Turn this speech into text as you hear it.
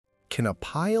can a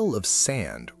pile of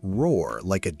sand roar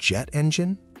like a jet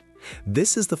engine?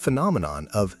 This is the phenomenon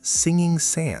of singing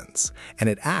sands, and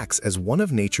it acts as one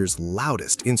of nature's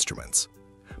loudest instruments.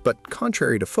 But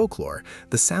contrary to folklore,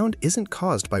 the sound isn't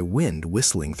caused by wind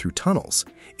whistling through tunnels.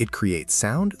 It creates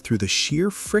sound through the sheer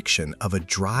friction of a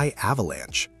dry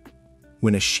avalanche.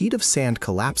 When a sheet of sand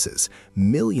collapses,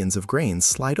 millions of grains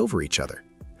slide over each other.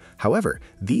 However,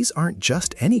 these aren't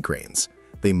just any grains.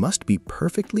 They must be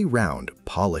perfectly round,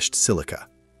 polished silica.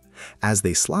 As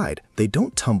they slide, they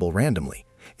don't tumble randomly.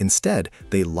 Instead,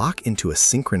 they lock into a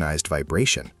synchronized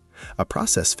vibration, a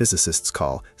process physicists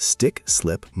call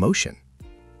stick-slip motion.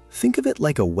 Think of it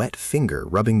like a wet finger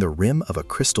rubbing the rim of a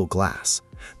crystal glass.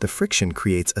 The friction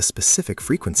creates a specific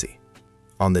frequency.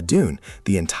 On the dune,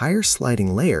 the entire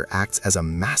sliding layer acts as a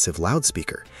massive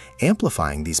loudspeaker,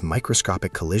 amplifying these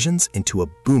microscopic collisions into a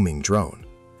booming drone.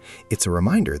 It's a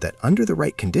reminder that under the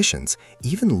right conditions,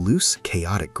 even loose,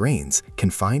 chaotic grains can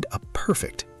find a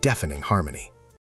perfect, deafening harmony.